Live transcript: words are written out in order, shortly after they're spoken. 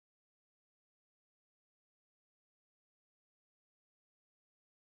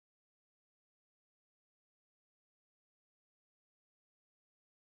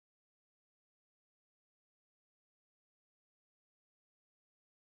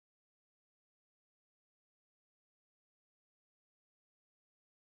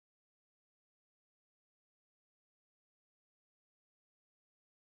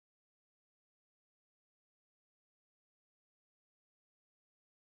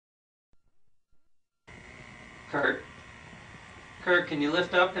Kurt? Kurt, can you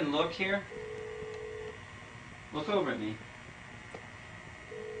lift up and look here? Look over at me.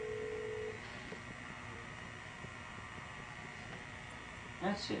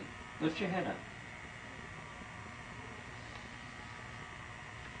 That's it. Lift your head up.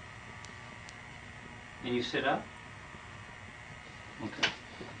 And you sit up? Okay.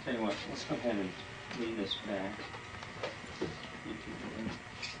 Tell you what, let's go ahead and lean this back.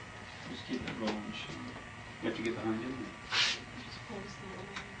 Just keep it rolling. You have to get behind him.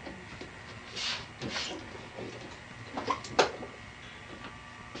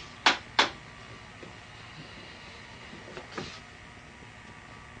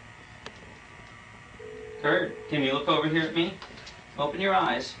 Kurt, can you look over here at me? Open your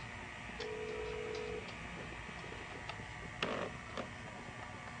eyes.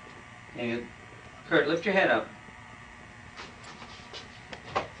 And Kurt, lift your head up.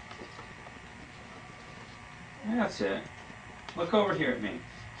 That's it. Look over here at me.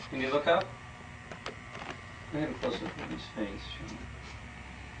 Can you look up? Go ahead and close up at his face.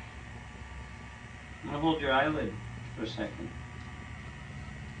 I'm going to hold your eyelid for a second.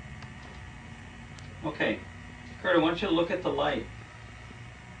 Okay. Kurt, I want you to look at the light.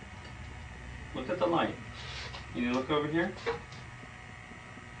 Look at the light. Can you look over here?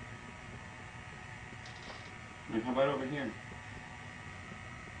 And how about over here?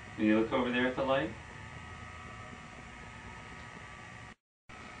 Can you look over there at the light?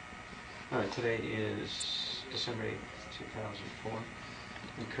 All right, today is December 8th, 2004.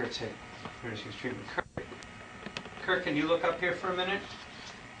 And Kurt's had Curtis' treatment. Kurt, can you look up here for a minute?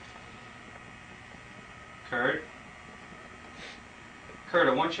 Kurt? Kurt,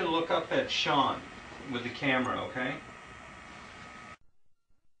 I want you to look up at Sean with the camera, okay?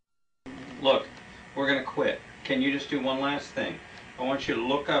 Look, we're going to quit. Can you just do one last thing? I want you to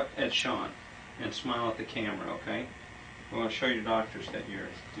look up at Sean and smile at the camera, okay? I want to show your doctors that you're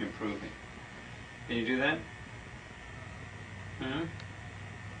improving. Can you do that? Huh?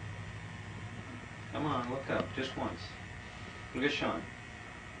 Come on, look up, just once. Look at Sean.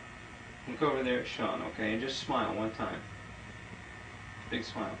 Look over there at Sean, okay? And just smile one time. Big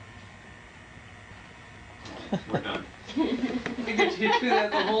smile. We're done. Look at you do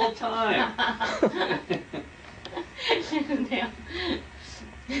that the whole time.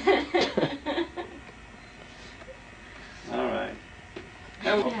 All right.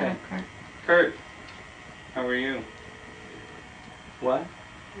 Okay. Kurt, how are you? What?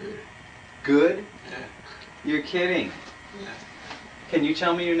 Good? You're kidding. Can you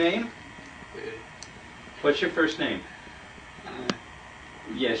tell me your name? What's your first name?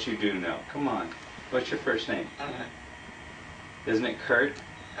 Yes, you do know. Come on. What's your first name? Isn't it Kurt?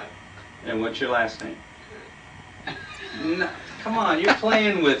 And what's your last name? No, come on, you're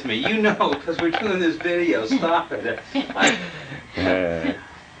playing with me. You know, because we're doing this video. Stop it.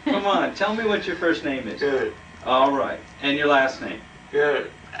 Come on, tell me what your first name is. Good. All right. And your last name?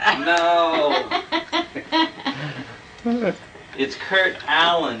 Good. No. It's Kurt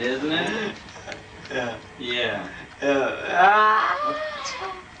Allen, isn't it? Yeah. Yeah. Yeah.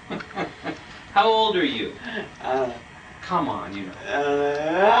 How old are you? Come on, you know.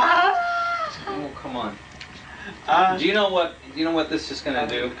 Oh, come on. Do you know what this is going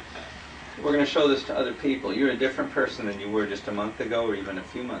to do? We're going to show this to other people. You're a different person than you were just a month ago or even a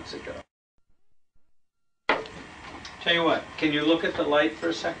few months ago. Tell you what, can you look at the light for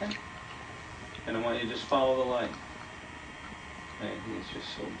a second? And I want you to just follow the light. Hey, he's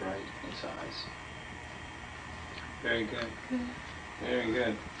just so bright in his eyes. Very good. Very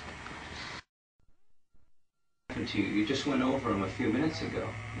good. You just went over them a few minutes ago.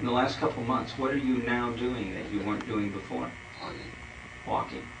 In the last couple months, what are you now doing that you weren't doing before? Walking.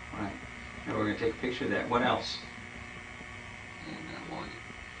 Walking, right. Now we're going to take a picture of that. What else? And walking.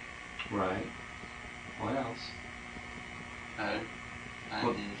 Right. What else?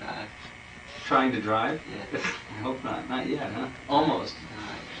 Trying to drive. Trying to drive? Yeah. I hope not. Not yet, huh? Almost.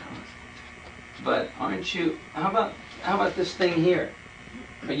 Almost. But aren't you, how about this thing here?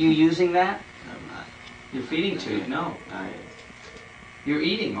 Are you using that? No, I'm not. Your feeding tube? No. You're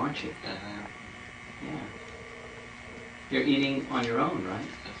eating, aren't you? Yes, I am. Yeah. You're eating on your own, right?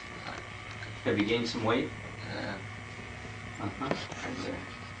 That's right. Have you gained some weight? Yeah. Uh-huh. That's it.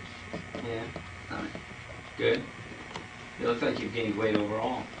 Yeah. No. Good. You look like you've gained weight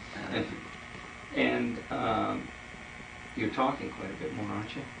overall. And you're talking quite a bit more,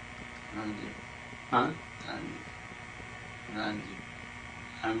 aren't you? Huh?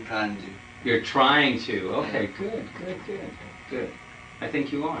 I'm trying to. You're trying to. Okay, good. I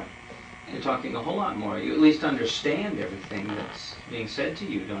think you are. You're talking a whole lot more. You at least understand everything that's being said to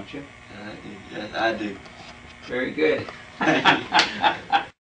you, don't you? Yes, I do. Very good.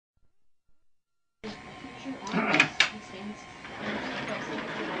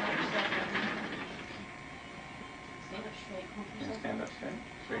 Stand up straight.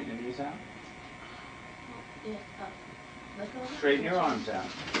 Straighten your knees out. Straighten your arms out.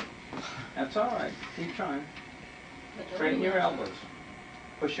 That's all right. Keep trying. Straighten your elbows.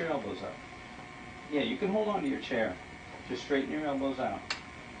 Push your elbows up. Yeah, you can hold on to your chair. Just straighten your elbows out.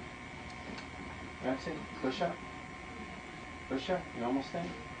 That's it. Push up. Push up. You're almost there.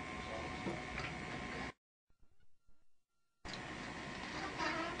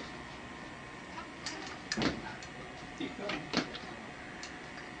 Keep going.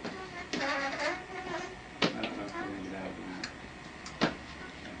 I don't know if you're going to get out of the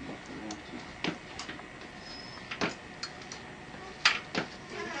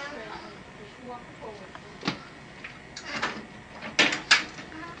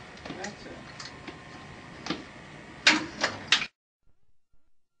That's it.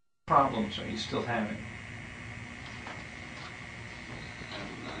 Problems are you still having?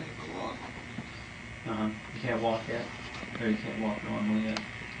 I'm not able to walk. You can't walk yet? Or you can't walk normally yet?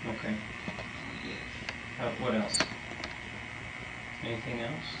 Okay. Yes. What else? Anything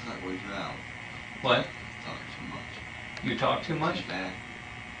else? It's like we drown. What? Talk too much. You talk too much? It's bad.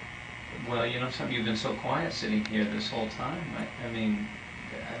 Well, you know something, you've been so quiet sitting here this whole time. I mean,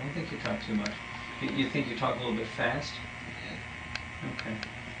 I don't think you talk too much. You think you talk a little bit fast? Yeah. Okay.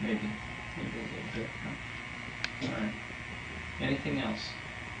 Maybe a little bit, huh? All right. Anything else?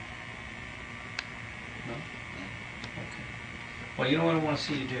 No? Okay. Well, you know what I want to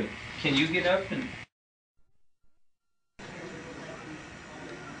see you do? Can you get up and...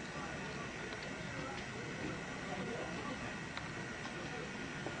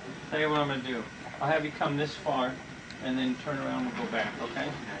 Tell you what I'm going to do. I'll have you come this far, and then turn around and go back,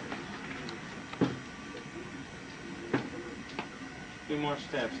 okay? Two more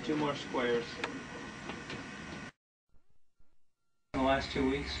steps, 2 more squares. In the last 2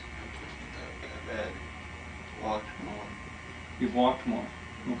 weeks? Bad. Walked more. You've walked more.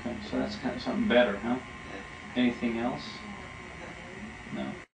 Okay, so that's kind of something better, huh? Yeah. Anything else? No.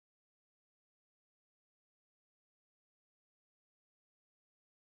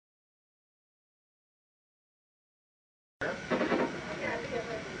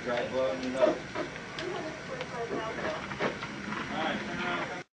 Try loading it up. Alright, turn around.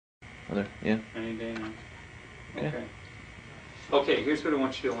 Other, yeah. Any day now. Okay. Okay. Okay, here's what I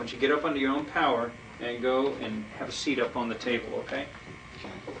want you to do. I want you to get up under your own power and go and have a seat up on the table, okay?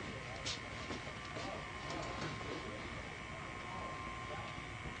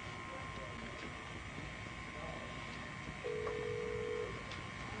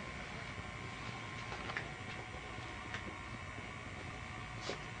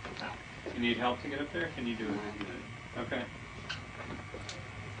 You need help to get up there? Can you do it? Okay.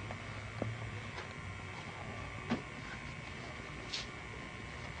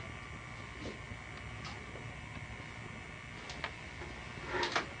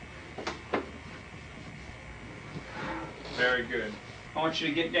 Very good. I want you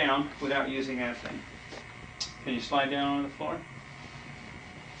to get down without using that thing. Can you slide down on the floor?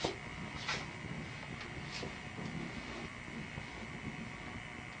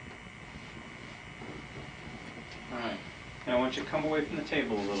 Alright. Now I want you to come away from the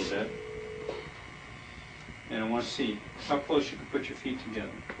table a little bit. And I want to see how close you can put your feet together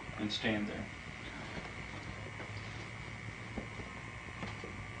and stand there.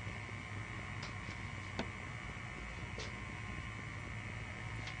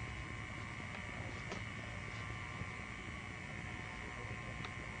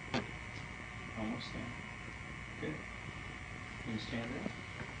 Almost there. Good. Can you stand there?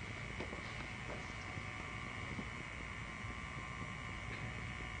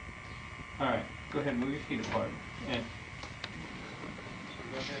 Alright, go ahead and move your feet apart. And so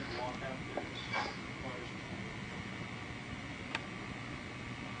go ahead and walk out there as far as you can.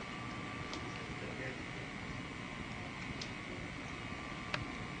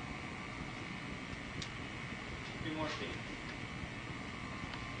 Few more feet.